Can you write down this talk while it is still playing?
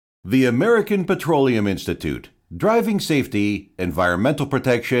The American Petroleum Institute, driving safety, environmental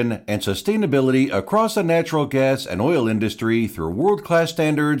protection, and sustainability across the natural gas and oil industry through world-class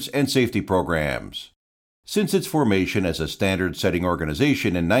standards and safety programs. Since its formation as a standard-setting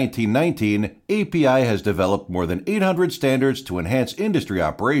organization in 1919, API has developed more than 800 standards to enhance industry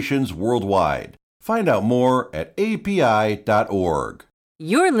operations worldwide. Find out more at api.org.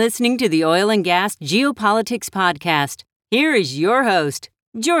 You're listening to the Oil and Gas Geopolitics Podcast. Here is your host,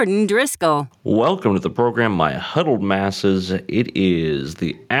 Jordan Driscoll. Welcome to the program, my huddled masses. It is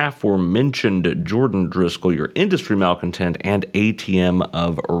the aforementioned Jordan Driscoll, your industry malcontent and ATM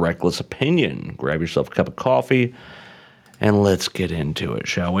of reckless opinion. Grab yourself a cup of coffee and let's get into it,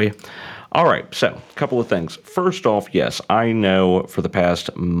 shall we? All right, so a couple of things. First off, yes, I know for the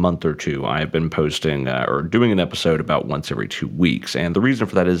past month or two I've been posting or doing an episode about once every 2 weeks, and the reason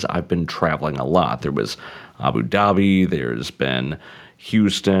for that is I've been traveling a lot. There was Abu Dhabi, there's been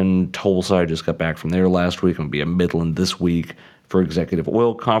Houston, Tulsa. I just got back from there last week. I'm going to be in Midland this week for Executive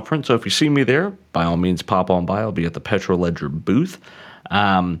Oil Conference. So if you see me there, by all means, pop on by. I'll be at the Petroledger booth.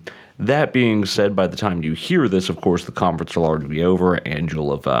 That being said, by the time you hear this, of course, the conference will already be over, and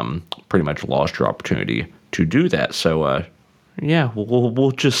you'll have pretty much lost your opportunity to do that. So,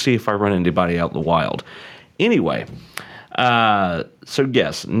 we'll just see if I run anybody out in the wild. Anyway, so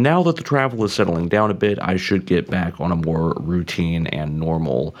yes, now that the travel is settling down a bit, I should get back on a more routine and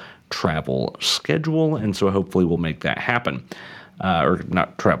normal travel schedule, and so hopefully we'll make that happen. Or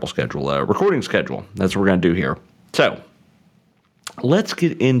not travel schedule, recording schedule. That's what we're going to do here. So, let's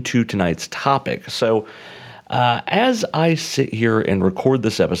get into tonight's topic. So, as I sit here and record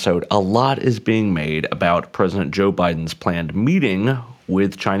this episode, a lot is being made about President Joe Biden's planned meeting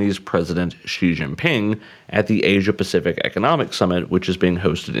with Chinese President Xi Jinping at the Asia-Pacific Economic Summit, which is being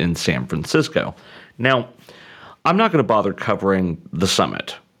hosted in San Francisco. Now, I'm not going to bother covering the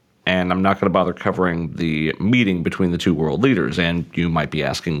summit, and I'm not going to bother covering the meeting between the two world leaders, and you might be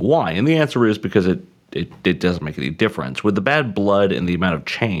asking why. And the answer is because it doesn't make any difference. With the bad blood and the amount of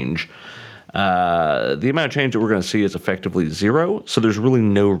change that we're going to see is effectively zero, so there's really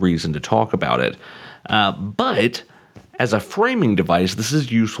no reason to talk about it. But as a framing device, this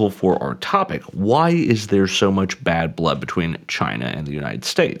is useful for our topic. Why is there so much bad blood between China and the United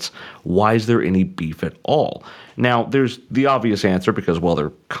States? Why is there any beef at all? Now, there's the obvious answer because, well,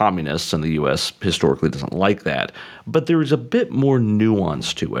 they're communists and the U.S. historically doesn't like that. But there is a bit more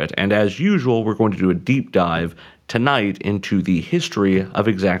nuance to it. And as usual, we're going to do a deep dive tonight into the history of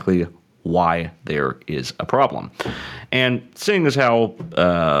exactly why there is a problem. And seeing as how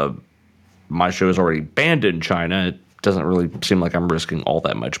my show is already banned in China, it doesn't really seem like I'm risking all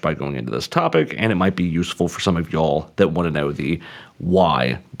that much by going into this topic, and it might be useful for some of y'all that want to know the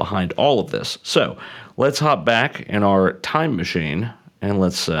why behind all of this. So let's hop back in our time machine and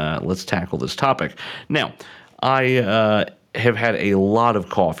let's tackle this topic. Now, I have had a lot of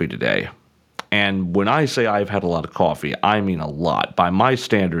coffee today. And when I say I've had a lot of coffee, I mean a lot. By my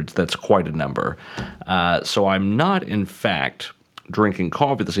standards, that's quite a number. So I'm not, in fact, drinking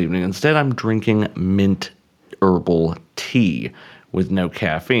coffee this evening. Instead, I'm drinking mint herbal tea with no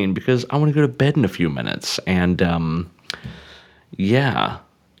caffeine because I want to go to bed in a few minutes. And, I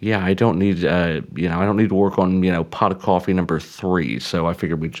don't need, I don't need to work on, pot of coffee number 3. So I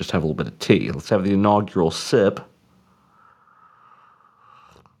figured we'd just have a little bit of tea. Let's have the inaugural sip.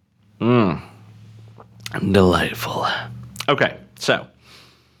 Delightful. Okay, so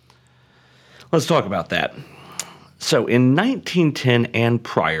let's talk about that. So in 1910 and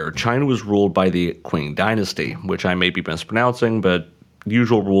prior, China was ruled by the Qing dynasty, which I may be mispronouncing, but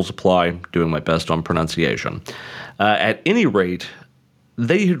usual rules apply, doing my best on pronunciation. At any rate,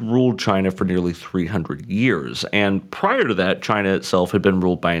 they had ruled China for nearly 300 years, and prior to that, China itself had been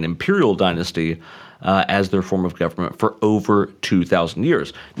ruled by an imperial dynasty as their form of government for over 2,000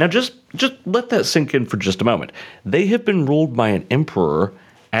 years. Now, just let that sink in for just a moment. They have been ruled by an emperor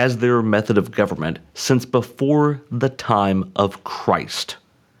as their method of government since before the time of Christ.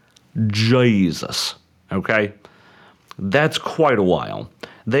 Jesus. Okay? That's quite a while.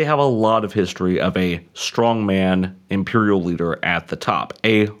 They have a lot of history of a strongman imperial leader at the top.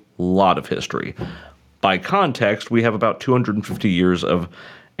 A lot of history. By context, we have about 250 years of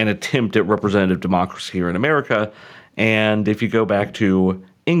an attempt at representative democracy here in America, and if you go back to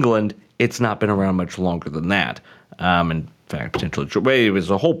England, it's not been around much longer than that. In fact, potentially, it was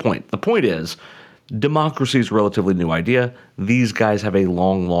the whole point. The point is, democracy is a relatively new idea. These guys have a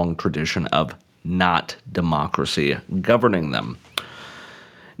long, long tradition of not democracy governing them.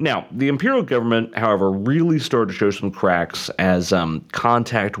 Now, the imperial government, however, really started to show some cracks as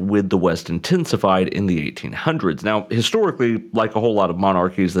contact with the West intensified in the 1800s. Now, historically, like a whole lot of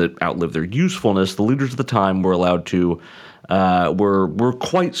monarchies that outlive their usefulness, the leaders of the time were allowed to were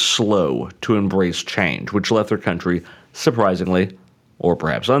quite slow to embrace change, which left their country surprisingly, or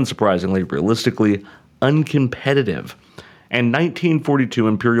perhaps unsurprisingly, realistically, uncompetitive. In 1942,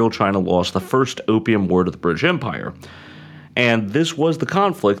 Imperial China lost the First Opium War to the British Empire. And this was the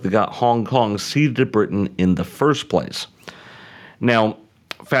conflict that got Hong Kong ceded to Britain in the first place. Now,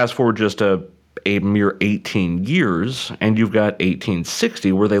 fast forward just a mere 18 years, and you've got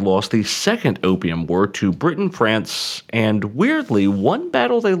 1860, where they lost the Second Opium War to Britain, France, and weirdly, one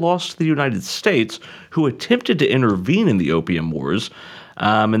battle they lost to the United States, who attempted to intervene in the Opium Wars.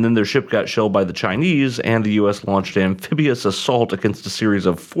 And then their ship got shelled by the Chinese, and the U.S. launched an amphibious assault against a series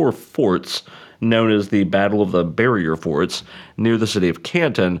of 4 forts known as the Battle of the Barrier Forts near the city of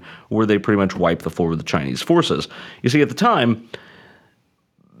Canton, where they pretty much wiped the floor with the Chinese forces. You see, at the time,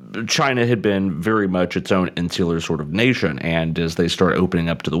 China had been very much its own insular sort of nation, and as they started opening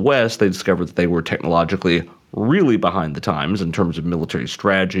up to the West, they discovered that they were technologically really behind the times in terms of military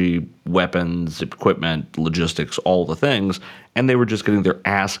strategy, weapons, equipment, logistics, all the things, and they were just getting their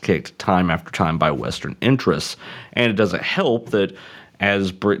ass kicked time after time by Western interests. And it doesn't help that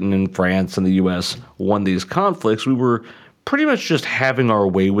as Britain and France and the U.S. won these conflicts, we were pretty much just having our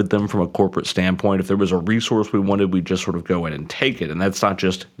way with them from a corporate standpoint. If there was a resource we wanted, we'd just sort of go in and take it. And that's not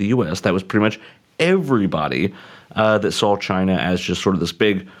just the U.S. That was pretty much everybody that saw China as just sort of this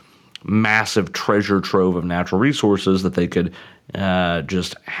big, massive treasure trove of natural resources that they could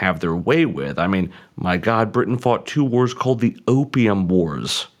just have their way with. I mean, my God, Britain fought 2 wars called the Opium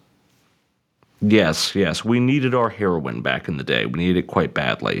Wars. Yes, we needed our heroin back in the day. We needed it quite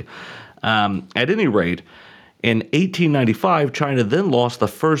badly. At any rate, in 1895, China then lost the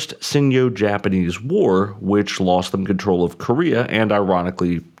First Sino-Japanese War, which lost them control of Korea and,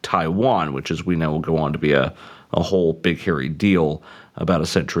 ironically, Taiwan, which, as we know, will go on to be a whole big, hairy deal about a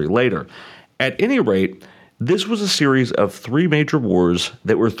century later. At any rate, this was a series of 3 major wars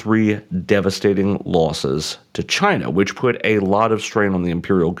that were 3 devastating losses to China, which put a lot of strain on the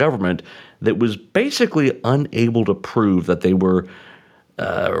imperial government that was basically unable to prove that they were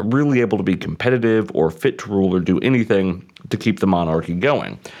really able to be competitive or fit to rule or do anything to keep the monarchy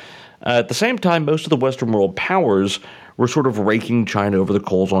going. At the same time, most of the Western world powers were sort of raking China over the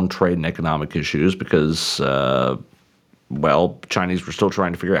coals on trade and economic issues because, Chinese were still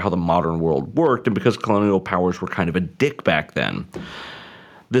trying to figure out how the modern world worked, and because colonial powers were kind of a dick back then.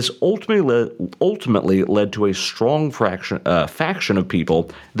 This ultimately led to a strong faction of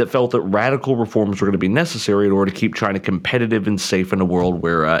people that felt that radical reforms were going to be necessary in order to keep China competitive and safe in a world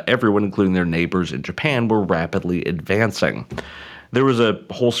where everyone, including their neighbors in Japan, were rapidly advancing. There was a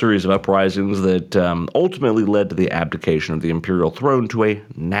whole series of uprisings that ultimately led to the abdication of the imperial throne to a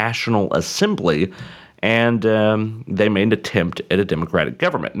national assembly, and they made an attempt at a democratic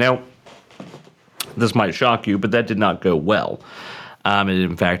government. Now, this might shock you, but that did not go well. It,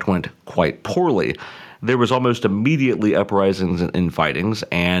 in fact, went quite poorly. There was almost immediately uprisings and infightings,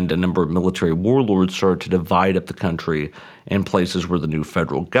 and a number of military warlords started to divide up the country in places where the new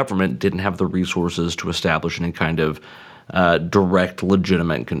federal government didn't have the resources to establish any kind of direct,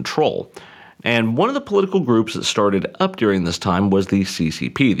 legitimate control. And one of the political groups that started up during this time was the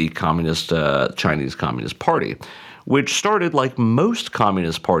CCP, the Chinese Communist Party, which started, like most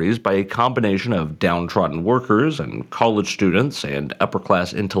communist parties, by a combination of downtrodden workers and college students and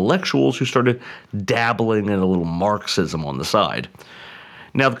upper-class intellectuals who started dabbling in a little Marxism on the side.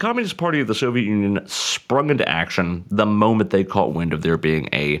 Now, the Communist Party of the Soviet Union sprung into action the moment they caught wind of there being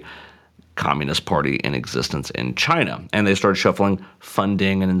a Communist Party in existence in China, and they started shuffling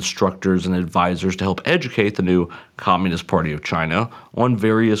funding and instructors and advisors to help educate the new Communist Party of China on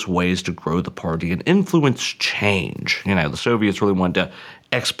various ways to grow the party and influence change. You know, the Soviets really wanted to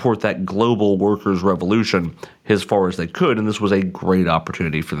export that global workers' revolution as far as they could, and this was a great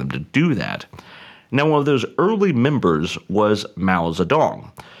opportunity for them to do that. Now, one of those early members was Mao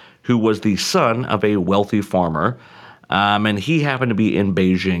Zedong, who was the son of a wealthy farmer. And he happened to be in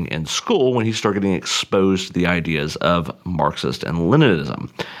Beijing in school when he started getting exposed to the ideas of Marxist and Leninism.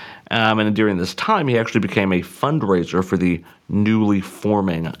 And during this time, he actually became a fundraiser for the newly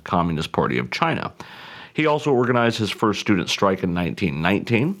forming Communist Party of China. He also organized his first student strike in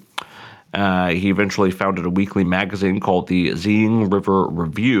 1919. He eventually founded a weekly magazine called the Xing River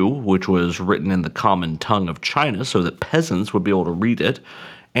Review, which was written in the common tongue of China so that peasants would be able to read it.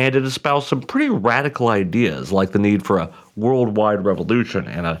 And it espoused some pretty radical ideas, like the need for a worldwide revolution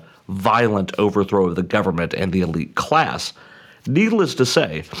and a violent overthrow of the government and the elite class. Needless to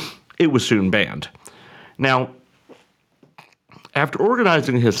say, it was soon banned. Now, after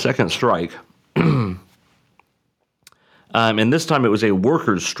organizing his second strike, and this time it was a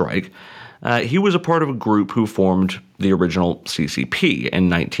workers' strike, he was a part of a group who formed the original CCP in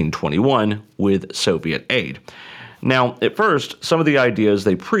 1921 with Soviet aid. Now, at first, some of the ideas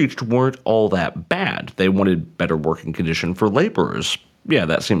they preached weren't all that bad. They wanted better working condition for laborers. Yeah,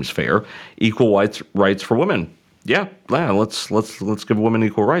 that seems fair. Equal rights for women. Yeah, let's give women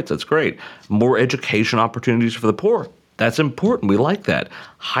equal rights. That's great. More education opportunities for the poor. That's important. We like that.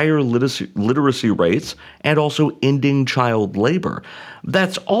 Higher literacy rates and also ending child labor.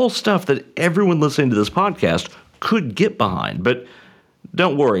 That's all stuff that everyone listening to this podcast could get behind. But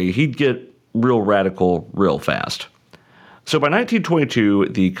don't worry, he'd get real radical real fast. So by 1922,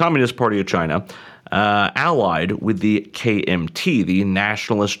 the Communist Party of China allied with the KMT, the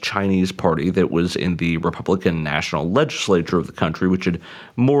Nationalist Chinese Party that was in the Republican National Legislature of the country, which had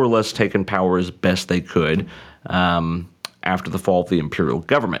more or less taken power as best they could after the fall of the imperial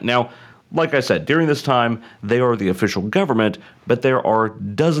government. Now, like I said, during this time, they are the official government, but there are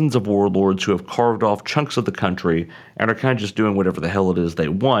dozens of warlords who have carved off chunks of the country and are kind of just doing whatever the hell it is they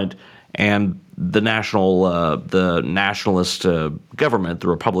want. And the nationalist government, the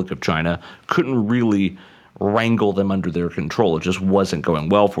Republic of China, couldn't really wrangle them under their control. It just wasn't going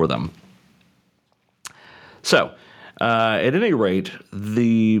well for them. So, at any rate,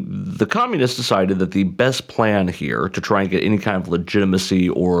 the communists decided that the best plan here to try and get any kind of legitimacy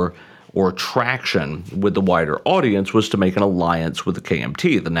or traction with the wider audience was to make an alliance with the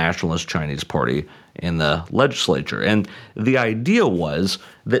KMT, the Nationalist Chinese Party, in the legislature. And the idea was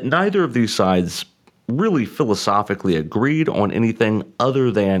that neither of these sides really philosophically agreed on anything other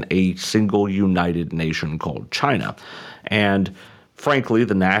than a single united nation called China. And frankly,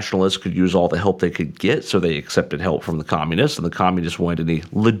 the nationalists could use all the help they could get, so they accepted help from the communists, and the communists wanted any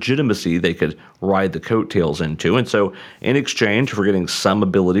legitimacy they could ride the coattails into. And so, in exchange for getting some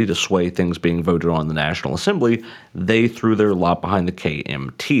ability to sway things being voted on in the National Assembly, they threw their lot behind the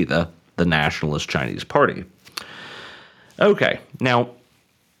KMT, the Nationalist Chinese Party. Okay, now,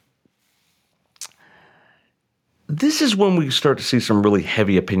 this is when we start to see some really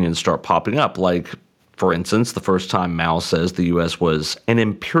heavy opinions start popping up, like, for instance, the first time Mao says the U.S. was an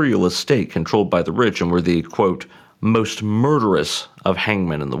imperialist state controlled by the rich and were the, quote, most murderous of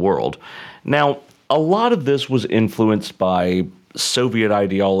hangmen in the world. Now, a lot of this was influenced by Soviet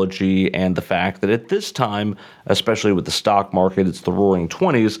ideology and the fact that at this time, especially with the stock market, it's the roaring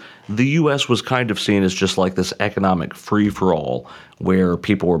 20s, the U.S. was kind of seen as just like this economic free-for-all where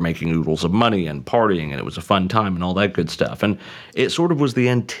people were making oodles of money and partying, and it was a fun time and all that good stuff. And it sort of was the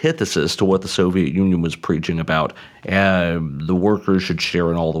antithesis to what the Soviet Union was preaching about. The workers should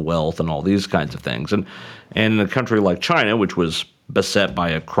share in all the wealth and all these kinds of things. And in a country like China, which was beset by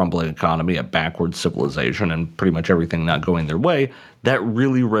a crumbling economy, a backward civilization, and pretty much everything not going their way, that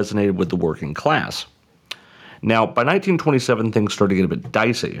really resonated with the working class. Now, by 1927, things started to get a bit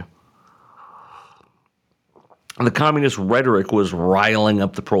dicey. And the communist rhetoric was riling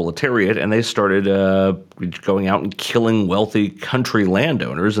up the proletariat, and they started going out and killing wealthy country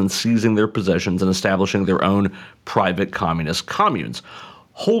landowners and seizing their possessions and establishing their own private communist communes.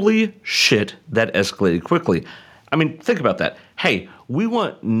 Holy shit, that escalated quickly. I mean, think about that. Hey, we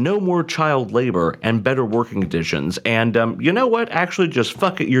want no more child labor and better working conditions, and you know what? Actually, just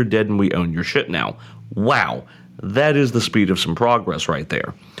fuck it, you're dead and we own your shit now. Wow, that is the speed of some progress right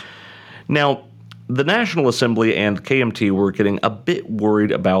there. Now, the National Assembly and KMT were getting a bit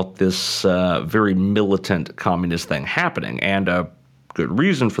worried about this very militant communist thing happening, and a good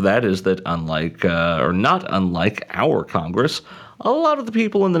reason for that is that not unlike our Congress, a lot of the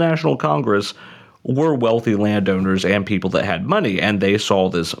people in the National Congress were wealthy landowners and people that had money, and they saw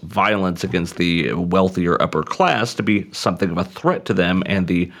this violence against the wealthier upper class to be something of a threat to them and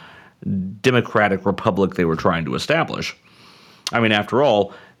the democratic republic they were trying to establish. I mean, after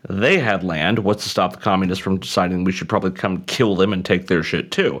all, they had land. What's to stop the communists from deciding we should probably come kill them and take their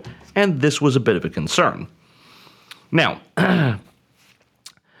shit too? And this was a bit of a concern. Now,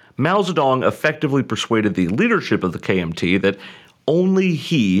 Mao Zedong effectively persuaded the leadership of the KMT that only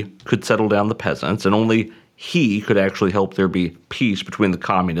he could settle down the peasants, and only he could actually help there be peace between the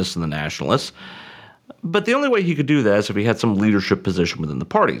communists and the nationalists. But the only way he could do that is if he had some leadership position within the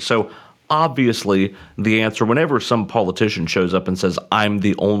party. So obviously, the answer whenever some politician shows up and says, I'm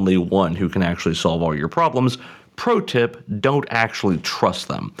the only one who can actually solve all your problems, pro tip, don't actually trust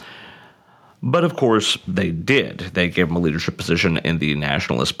them. But of course, they did. They gave him a leadership position in the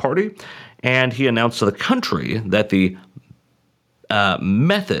Nationalist Party, and he announced to the country that the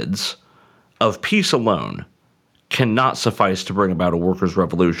methods of peace alone cannot suffice to bring about a workers'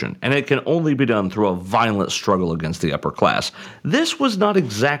 revolution, and it can only be done through a violent struggle against the upper class. This was not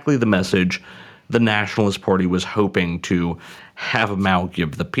exactly the message the Nationalist Party was hoping to have Mao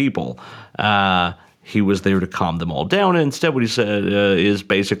give the people. He was there to calm them all down, and instead what he said is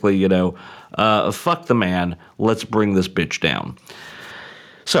basically, fuck the man, let's bring this bitch down.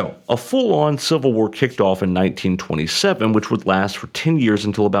 So, a full-on civil war kicked off in 1927, which would last for 10 years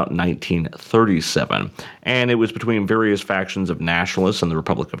until about 1937. And it was between various factions of nationalists in the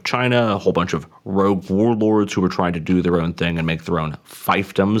Republic of China, a whole bunch of rogue warlords who were trying to do their own thing and make their own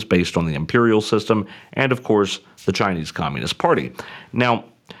fiefdoms based on the imperial system, and of course, the Chinese Communist Party. Now,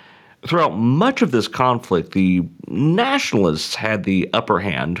 throughout much of this conflict, the nationalists had the upper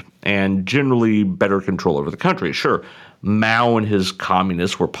hand and generally better control over the country. Sure, Mao and his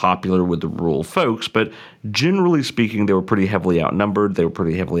communists were popular with the rural folks, but generally speaking, they were pretty heavily outnumbered. They were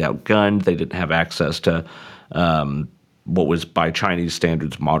pretty heavily outgunned. They didn't have access to what was, by Chinese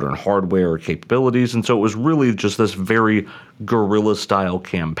standards, modern hardware or capabilities. And so it was really just this very guerrilla-style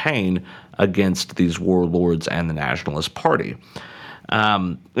campaign against these warlords and the Nationalist Party.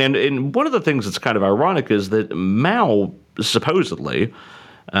 And one of the things that's kind of ironic is that Mao supposedly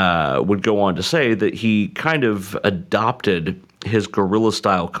would go on to say that he kind of adopted his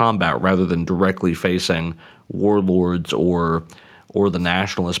guerrilla-style combat rather than directly facing warlords or the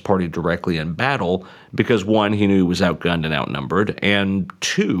Nationalist Party directly in battle because, one, he knew he was outgunned and outnumbered, and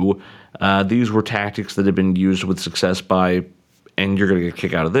two, these were tactics that had been used with success by, and you're going to get a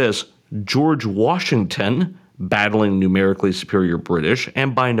kick out of this, George Washington battling numerically superior British,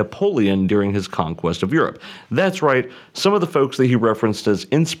 and by Napoleon during his conquest of Europe. That's right, some of the folks that he referenced as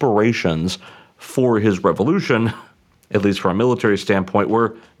inspirations for his revolution, at least from a military standpoint,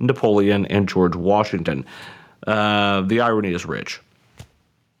 were Napoleon and George Washington. The irony is rich.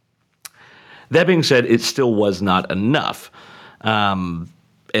 That being said, it still was not enough.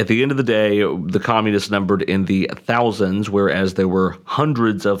 At the end of the day, the communists numbered in the thousands, whereas there were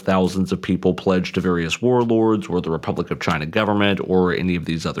hundreds of thousands of people pledged to various warlords or the Republic of China government or any of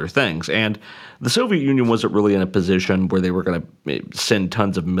these other things. And the Soviet Union wasn't really in a position where they were going to send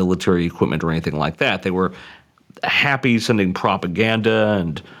tons of military equipment or anything like that. They were happy sending propaganda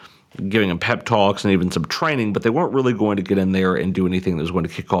and giving them pep talks and even some training, but they weren't really going to get in there and do anything that was going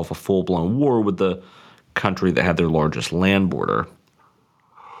to kick off a full-blown war with the country that had their largest land border.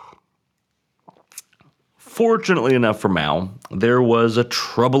 Fortunately enough for Mao, there was a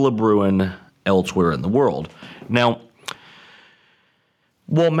trouble a-brewing elsewhere in the world. Now,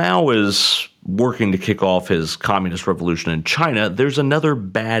 while Mao is working to kick off his communist revolution in China, there's another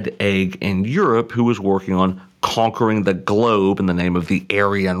bad egg in Europe who was working on conquering the globe in the name of the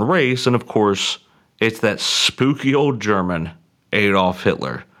Aryan race, and of course, it's that spooky old German, Adolf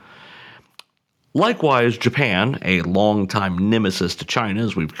Hitler. Likewise, Japan, a longtime nemesis to China,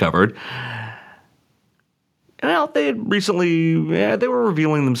 as we've covered, well, they had recently, they were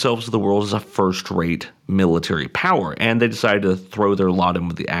revealing themselves to the world as a first-rate military power, and they decided to throw their lot in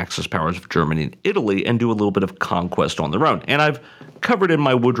with the Axis powers of Germany and Italy and do a little bit of conquest on their own. And I've covered in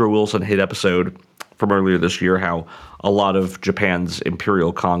my Woodrow Wilson hit episode from earlier this year how a lot of Japan's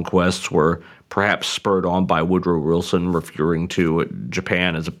imperial conquests were perhaps spurred on by Woodrow Wilson referring to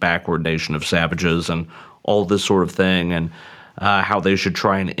Japan as a backward nation of savages and all this sort of thing, and how they should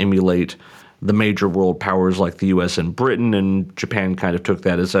try and emulate the major world powers like the U.S. and Britain, and Japan kind of took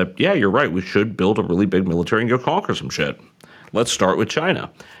that as a, yeah, you're right, we should build a really big military and go conquer some shit. Let's start with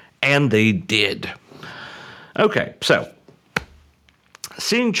China. And they did. Okay, so,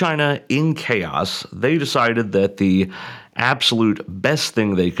 seeing China in chaos, they decided that the absolute best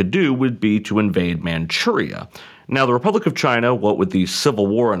thing they could do would be to invade Manchuria. Now, the Republic of China, what with the Civil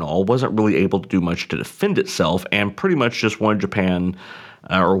War and all, wasn't really able to do much to defend itself, and pretty much just wanted Japan,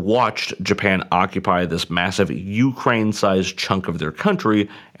 or watched Japan occupy this massive Ukraine-sized chunk of their country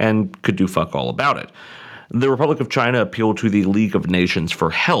and could do fuck all about it. The Republic of China appealed to the League of Nations for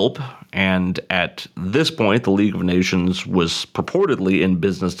help, and at this point, the League of Nations was purportedly in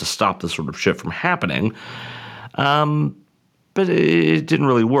business to stop this sort of shit from happening. But it didn't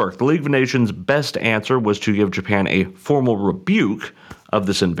really work. The League of Nations' best answer was to give Japan a formal rebuke of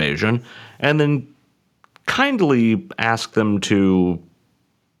this invasion, and then kindly ask them to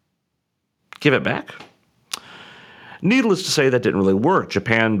give it back. Needless to say, that didn't really work.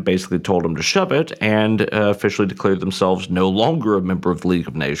 Japan basically told them to shove it and officially declared themselves no longer a member of the League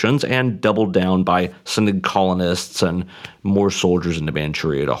of Nations and doubled down by sending colonists and more soldiers into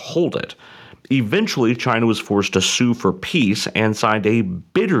Manchuria to hold it. Eventually, China was forced to sue for peace and signed a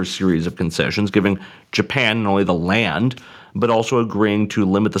bitter series of concessions, giving Japan not only the land, but also agreeing to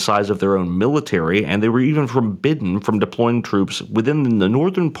limit the size of their own military, and they were even forbidden from deploying troops within the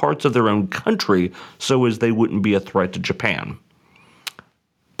northern parts of their own country so as they wouldn't be a threat to Japan.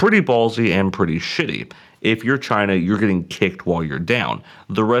 Pretty ballsy and pretty shitty. If you're China, you're getting kicked while you're down.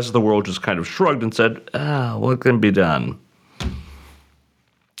 The rest of the world just kind of shrugged and said, what can be done?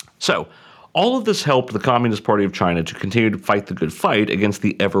 So, all of this helped the Communist Party of China to continue to fight the good fight against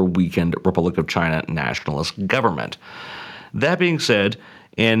the ever-weakened Republic of China nationalist government. That being said,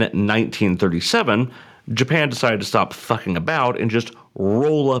 in 1937, Japan decided to stop fucking about and just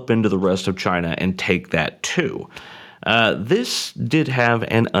roll up into the rest of China and take that too. This did have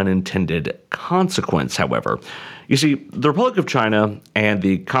an unintended consequence, however. You see, the Republic of China and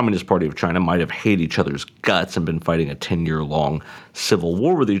the Communist Party of China might have hated each other's guts and been fighting a 10-year-long civil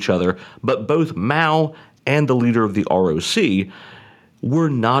war with each other, but both Mao and the leader of the ROC were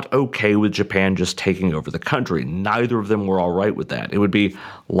not okay with Japan just taking over the country. Neither of them were all right with that. It would be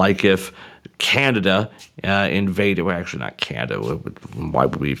like if Canada invaded, well, actually not Canada, why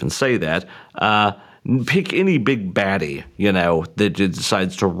would we even say that? Pick any big baddie, that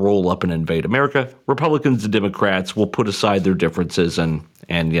decides to roll up and invade America. Republicans and Democrats will put aside their differences and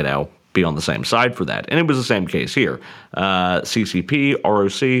be on the same side for that. And it was the same case here. CCP,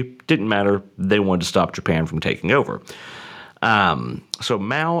 ROC, didn't matter. They wanted to stop Japan from taking over. So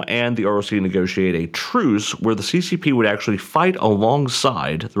Mao and the ROC negotiate a truce where the CCP would actually fight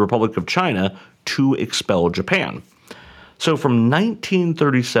alongside the Republic of China to expel Japan. So from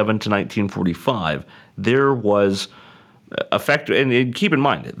 1937 to 1945, there was and keep in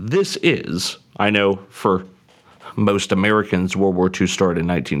mind, this is, I know for most Americans, World War II started in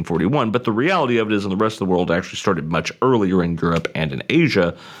 1941, but the reality of it is in the rest of the world actually started much earlier in Europe and in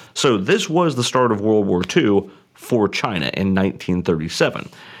Asia. So this was the start of World War II for China in 1937.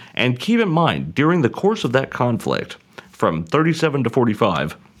 And keep in mind, during the course of that conflict, from 37 to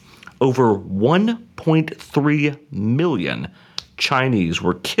 45, over 1.3 million Chinese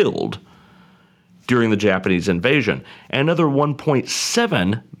were killed during the Japanese invasion. Another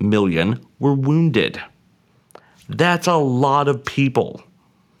 1.7 million were wounded. That's a lot of people.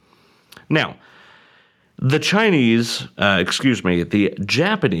 Now, the Japanese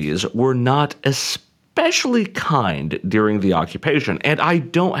were not especially kind during the occupation, and I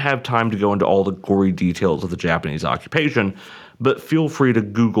don't have time to go into all the gory details of the Japanese occupation, but feel free to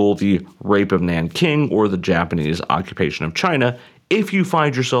Google the Rape of Nanking or the Japanese occupation of China if you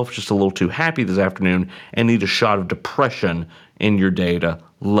find yourself just a little too happy this afternoon and need a shot of depression in your day to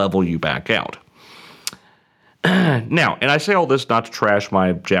level you back out. Now, and I say all this not to trash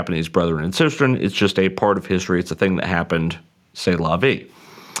my Japanese brethren and sister, it's just a part of history, it's a thing that happened, c'est la vie.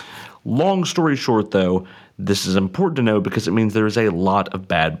 Long story short, though, this is important to know because it means there is a lot of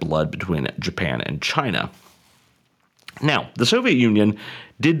bad blood between Japan and China. Now, the Soviet Union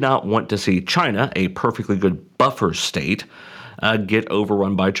did not want to see China, a perfectly good buffer state, get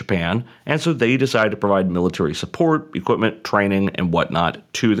overrun by Japan, and so they decided to provide military support, equipment, training, and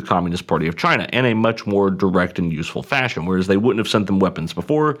whatnot to the Communist Party of China in a much more direct and useful fashion. Whereas they wouldn't have sent them weapons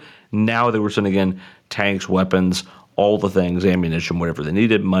before, now they were sending in tanks, weapons, all the things, ammunition, whatever they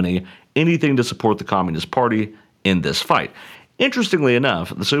needed, money, anything to support the Communist Party in this fight. Interestingly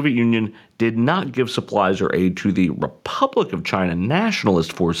enough, the Soviet Union did not give supplies or aid to the Republic of China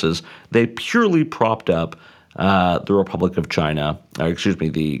nationalist forces. They purely propped up the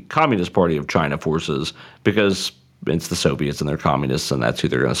Communist Party of China forces because it's the Soviets and they're communists and that's who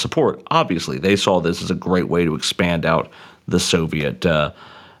they're going to support. Obviously, they saw this as a great way to expand out the Soviet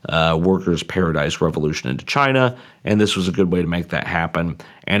workers' paradise revolution into China, and this was a good way to make that happen,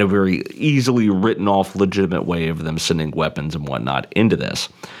 and a very easily written off legitimate way of them sending weapons and whatnot into this.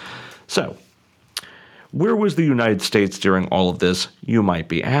 So, where was the United States during all of this, you might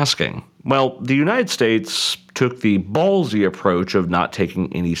be asking? Well, the United States took the ballsy approach of not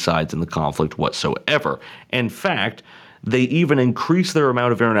taking any sides in the conflict whatsoever. In fact, they even increased their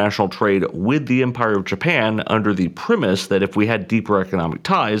amount of international trade with the Empire of Japan under the premise that if we had deeper economic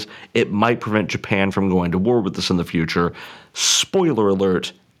ties, it might prevent Japan from going to war with us in the future. Spoiler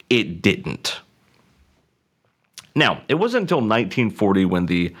alert, it didn't. Now, it wasn't until 1940 when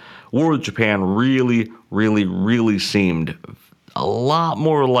the war with Japan really seemed a lot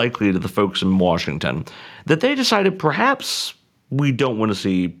more likely to the folks in Washington that they decided perhaps we don't want to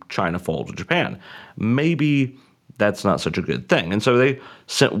see China fall to Japan. Maybe that's not such a good thing. And so they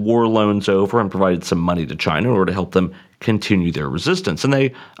sent war loans over and provided some money to China in order to help them continue their resistance. And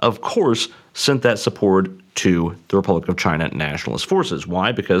they, of course, sent that support to the Republic of China nationalist forces.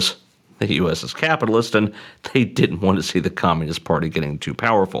 Why? Because the U.S. is capitalist and they didn't want to see the Communist Party getting too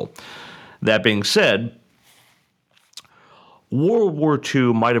powerful. That being said, World War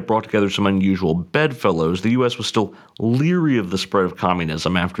II might have brought together some unusual bedfellows. The U.S. was still leery of the spread of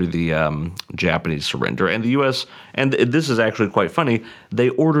communism after the Japanese surrender. And the U.S., and this is actually quite funny, they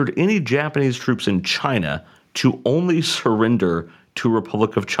ordered any Japanese troops in China to only surrender to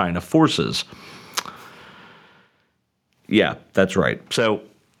Republic of China forces. Yeah, that's right. So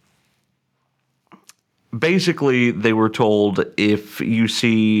basically, they were told, if you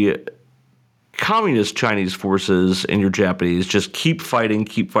see communist Chinese forces and you're Japanese, just keep fighting,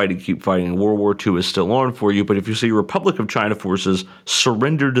 keep fighting, keep fighting. World War II is still on for you. But if you see Republic of China forces,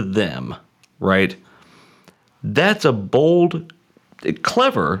 surrender to them, right? That's a bold,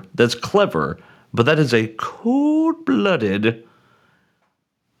 clever, that's clever, but that is a cold-blooded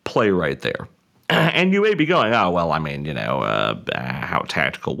play right there. And you may be going, oh, well, I mean, how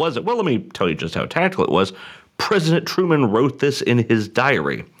tactical was it? Well, let me tell you just how tactical it was. President Truman wrote this in his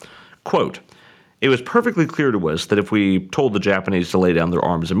diary. Quote, "It was perfectly clear to us that if we told the Japanese to lay down their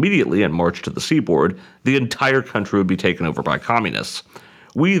arms immediately and march to the seaboard, the entire country would be taken over by communists.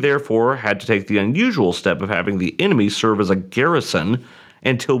 We, therefore, had to take the unusual step of having the enemy serve as a garrison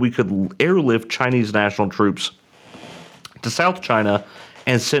until we could airlift Chinese national troops to South China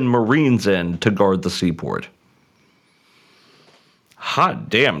and send Marines in to guard the seaport." Hot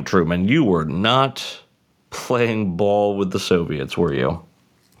damn, Truman, you were not playing ball with the Soviets, were you?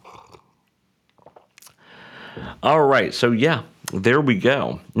 All right, so yeah, there we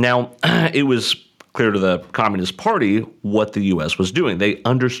go. Now, it was clear to the Communist Party what the U.S. was doing. They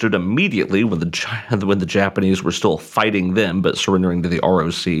understood immediately when the Japanese were still fighting them but surrendering to the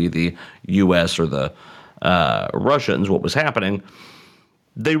ROC, the U.S. or the Russians, what was happening.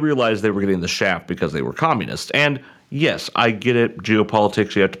 They realized they were getting the shaft because they were communists. And yes, I get it,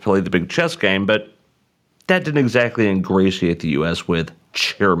 geopolitics, you have to play the big chess game, but that didn't exactly ingratiate the U.S. with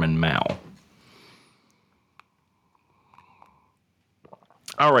Chairman Mao.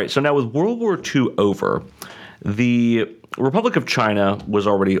 All right, so now with World War II over, the Republic of China was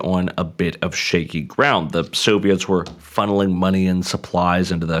already on a bit of shaky ground. The Soviets were funneling money and supplies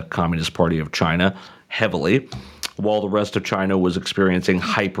into the Communist Party of China heavily, while the rest of China was experiencing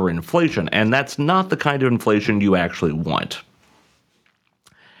hyperinflation, and that's not the kind of inflation you actually want.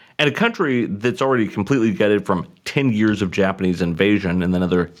 And a country that's already completely gutted from 10 years of Japanese invasion and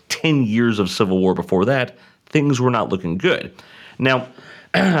another 10 years of civil war before that, things were not looking good. Now,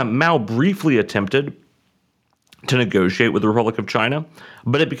 Mao briefly attempted to negotiate with the Republic of China,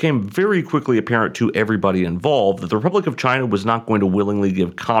 but it became very quickly apparent to everybody involved that the Republic of China was not going to willingly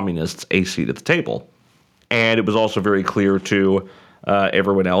give communists a seat at the table. And it was also very clear to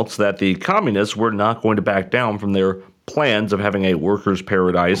everyone else that the communists were not going to back down from their plans of having a workers'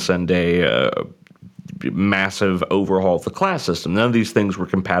 paradise and a massive overhaul of the class system. None of these things were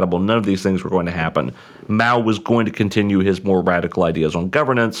compatible. None of these things were going to happen. Mao was going to continue his more radical ideas on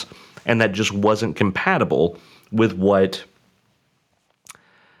governance, and that just wasn't compatible with with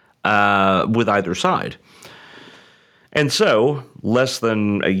either side. And so, less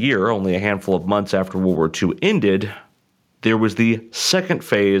than a year, only a handful of months after World War II ended, there was the second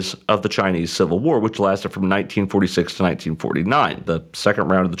phase of the Chinese Civil War, which lasted from 1946 to 1949. The second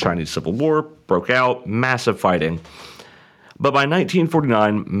round of the Chinese Civil War broke out, massive fighting. But by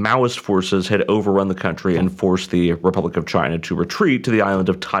 1949, Maoist forces had overrun the country and forced the Republic of China to retreat to the island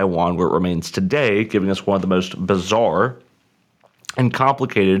of Taiwan, where it remains today, giving us one of the most bizarre and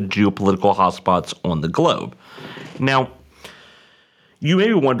complicated geopolitical hotspots on the globe. Now, you may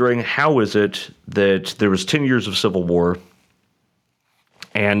be wondering, how is it that there was 10 years of civil war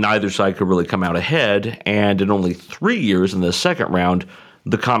and neither side could really come out ahead, and in only 3 years in the second round,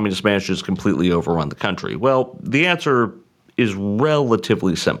 the communists managed to just completely overrun the country? Well, the answer is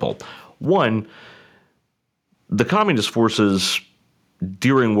relatively simple. One, the communist forces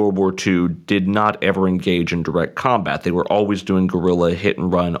during World War II did not ever engage in direct combat. They were always doing guerrilla, hit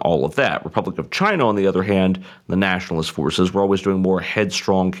and run, all of that. Republic of China, on the other hand, the nationalist forces were always doing more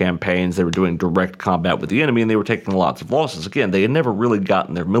headstrong campaigns. They were doing direct combat with the enemy, and they were taking lots of losses. Again, they had never really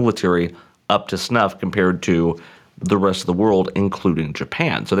gotten their military up to snuff compared to the rest of the world, including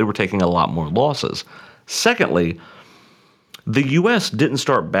Japan. So they were taking a lot more losses. Secondly, the U.S. didn't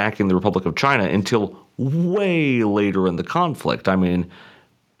start backing the Republic of China until way later in the conflict. I mean,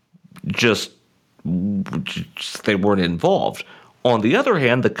 just they weren't involved. On the other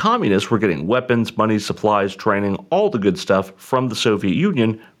hand, the communists were getting weapons, money, supplies, training, all the good stuff from the Soviet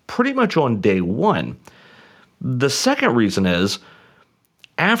Union pretty much on day one. The second reason is,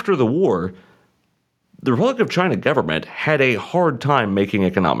 after the war, the Republic of China government had a hard time making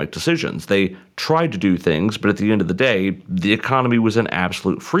economic decisions. They tried to do things, but at the end of the day, the economy was in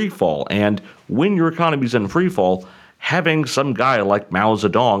absolute free fall. And when your economy's in free fall, having some guy like Mao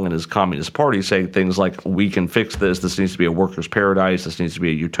Zedong and his Communist Party saying things like, we can fix this, this needs to be a worker's paradise, this needs to be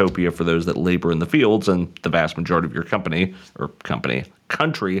a utopia for those that labor in the fields, and the vast majority of your country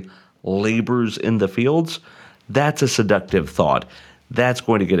labors in the fields, that's a seductive thought. That's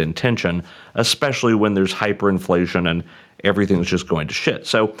going to get attention, especially when there's hyperinflation and everything's just going to shit.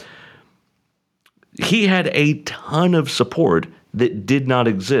 So he had a ton of support that did not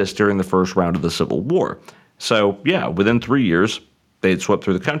exist during the first round of the Civil War. So, yeah, within 3 years, they had swept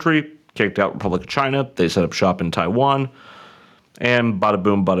through the country, kicked out Republic of China, they set up shop in Taiwan, and bada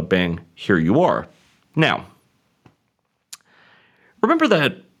boom, bada bing, here you are. Now, remember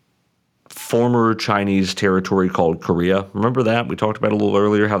that former Chinese territory called Korea? Remember that? We talked about it a little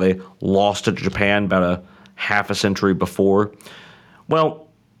earlier, how they lost it to Japan about a half a century before. Well,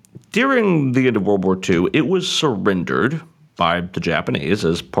 during the end of World War II, it was surrendered by the Japanese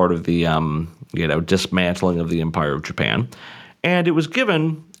as part of the dismantling of the Empire of Japan, and it was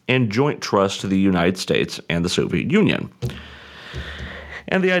given in joint trust to the United States and the Soviet Union.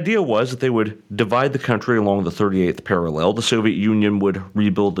 And the idea was that they would divide the country along the 38th parallel. The Soviet Union would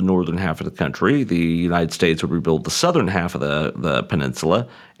rebuild the northern half of the country. The United States would rebuild the southern half of the peninsula.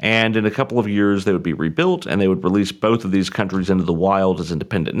 And in a couple of years, they would be rebuilt, and they would release both of these countries into the wild as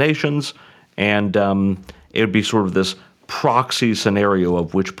independent nations. And it would be sort of this proxy scenario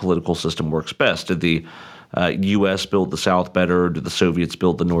of which political system works best. Did the U.S. build the South better? Did the Soviets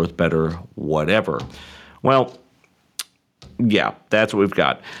build the North better? Whatever. Well, yeah, that's what we've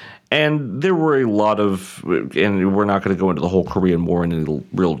got. And there were a lot of, and we're not going to go into the whole Korean War in any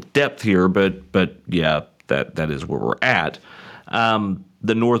real depth here, but yeah, that is where we're at.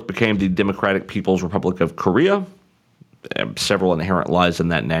 The North became the Democratic People's Republic of Korea. Several inherent lies in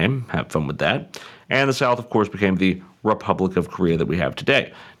that name. Have fun with that. And the South, of course, became the Republic of Korea that we have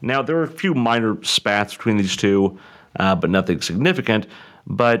today. Now, there are a few minor spats between these two, but nothing significant.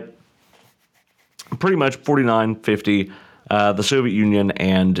 But pretty much 49, 50, the Soviet Union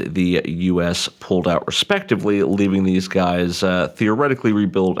and the U.S. pulled out respectively, leaving these guys theoretically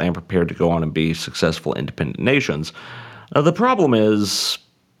rebuilt and prepared to go on and be successful independent nations. The problem is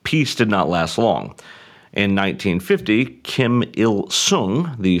peace did not last long. In 1950, Kim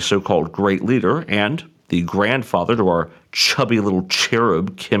Il-sung, the so-called great leader and the grandfather to our chubby little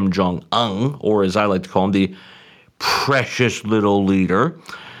cherub Kim Jong-un, or as I like to call him, the precious little leader,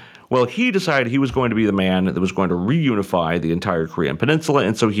 well, he decided he was going to be the man that was going to reunify the entire Korean peninsula,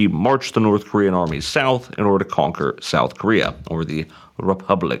 and so he marched the North Korean armies south in order to conquer South Korea, or the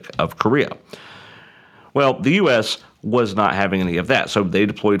Republic of Korea. Well, the U.S. was not having any of that, so they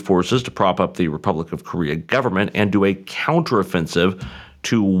deployed forces to prop up the Republic of Korea government and do a counteroffensive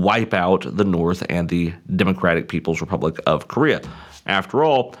to wipe out the North and the Democratic People's Republic of Korea. After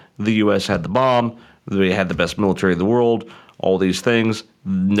all, the U.S. had the bomb, they had the best military in the world, all these things.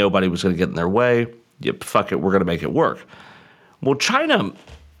 Nobody was going to get in their way. Yep, fuck it, we're going to make it work. Well, China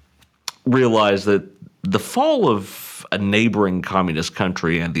realized that the fall of a neighboring communist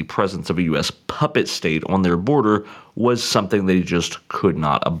country and the presence of a U.S. puppet state on their border was something they just could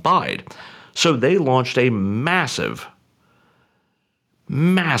not abide. So they launched a massive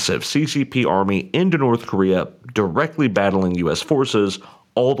CCP army into North Korea, directly battling U.S. forces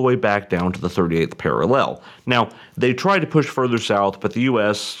all the way back down to the 38th parallel. Now, they tried to push further south, but the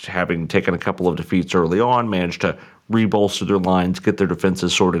U.S., having taken a couple of defeats early on, managed to rebolster their lines, get their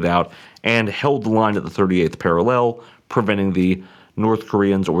defenses sorted out, and held the line at the 38th parallel, preventing the North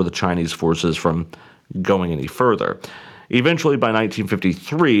Koreans or the Chinese forces from going any further. Eventually, by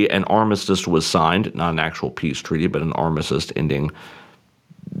 1953, an armistice was signed, not an actual peace treaty, but an armistice ending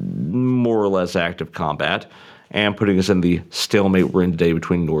more or less active combat, and putting us in the stalemate we're in today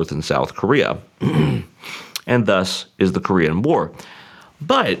between North and South Korea. And thus is the Korean War.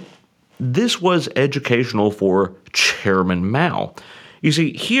 But this was educational for Chairman Mao. You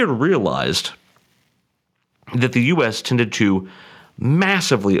see, he had realized that the U.S. tended to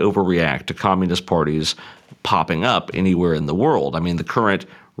massively overreact to communist parties popping up anywhere in the world. I mean, the current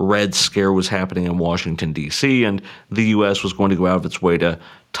Red Scare was happening in Washington, D.C., and the U.S. was going to go out of its way to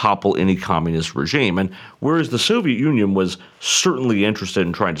topple any communist regime. And whereas the Soviet Union was certainly interested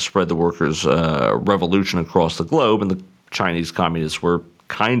in trying to spread the workers' revolution across the globe, and the Chinese communists were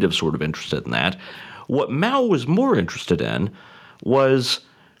kind of sort of interested in that, what Mao was more interested in was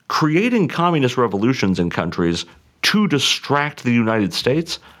creating communist revolutions in countries to distract the United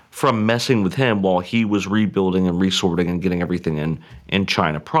States from messing with him while he was rebuilding and resorting and getting everything in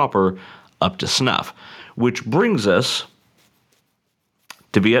China proper up to snuff. Which brings us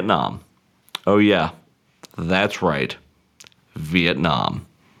to Vietnam. Oh yeah, that's right, Vietnam.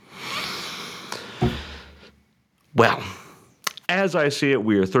 Well, as I see it,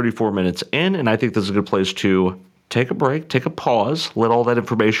 we are 34 minutes in, and I think this is a good place to take a break, take a pause, let all that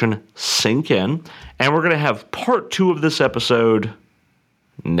information sink in, and we're going to have part 2 of this episode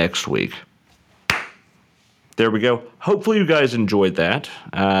next week. There we go. Hopefully you guys enjoyed that.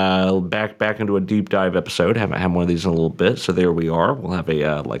 Back into a deep dive episode. Haven't had one of these in a little bit, so there we are. We'll have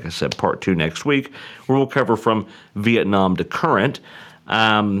a, like I said, part 2 next week, where we'll cover from Vietnam to current.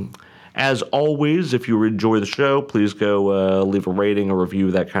 As always, if you enjoy the show, please go leave a rating, a review,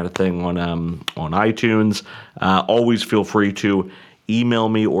 that kind of thing on iTunes. Always feel free to email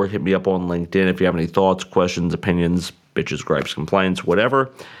me or hit me up on LinkedIn if you have any thoughts, questions, opinions, bitches, gripes, complaints, whatever.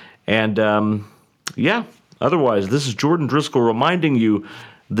 And yeah. Otherwise, this is Jordan Driscoll reminding you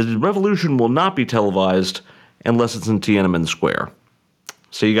that the revolution will not be televised unless it's in Tiananmen Square.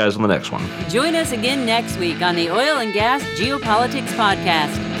 See you guys on the next one. Join us again next week on the Oil and Gas Geopolitics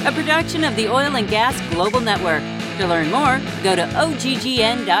Podcast, a production of the Oil and Gas Global Network. To learn more, go to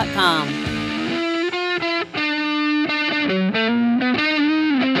oggn.com.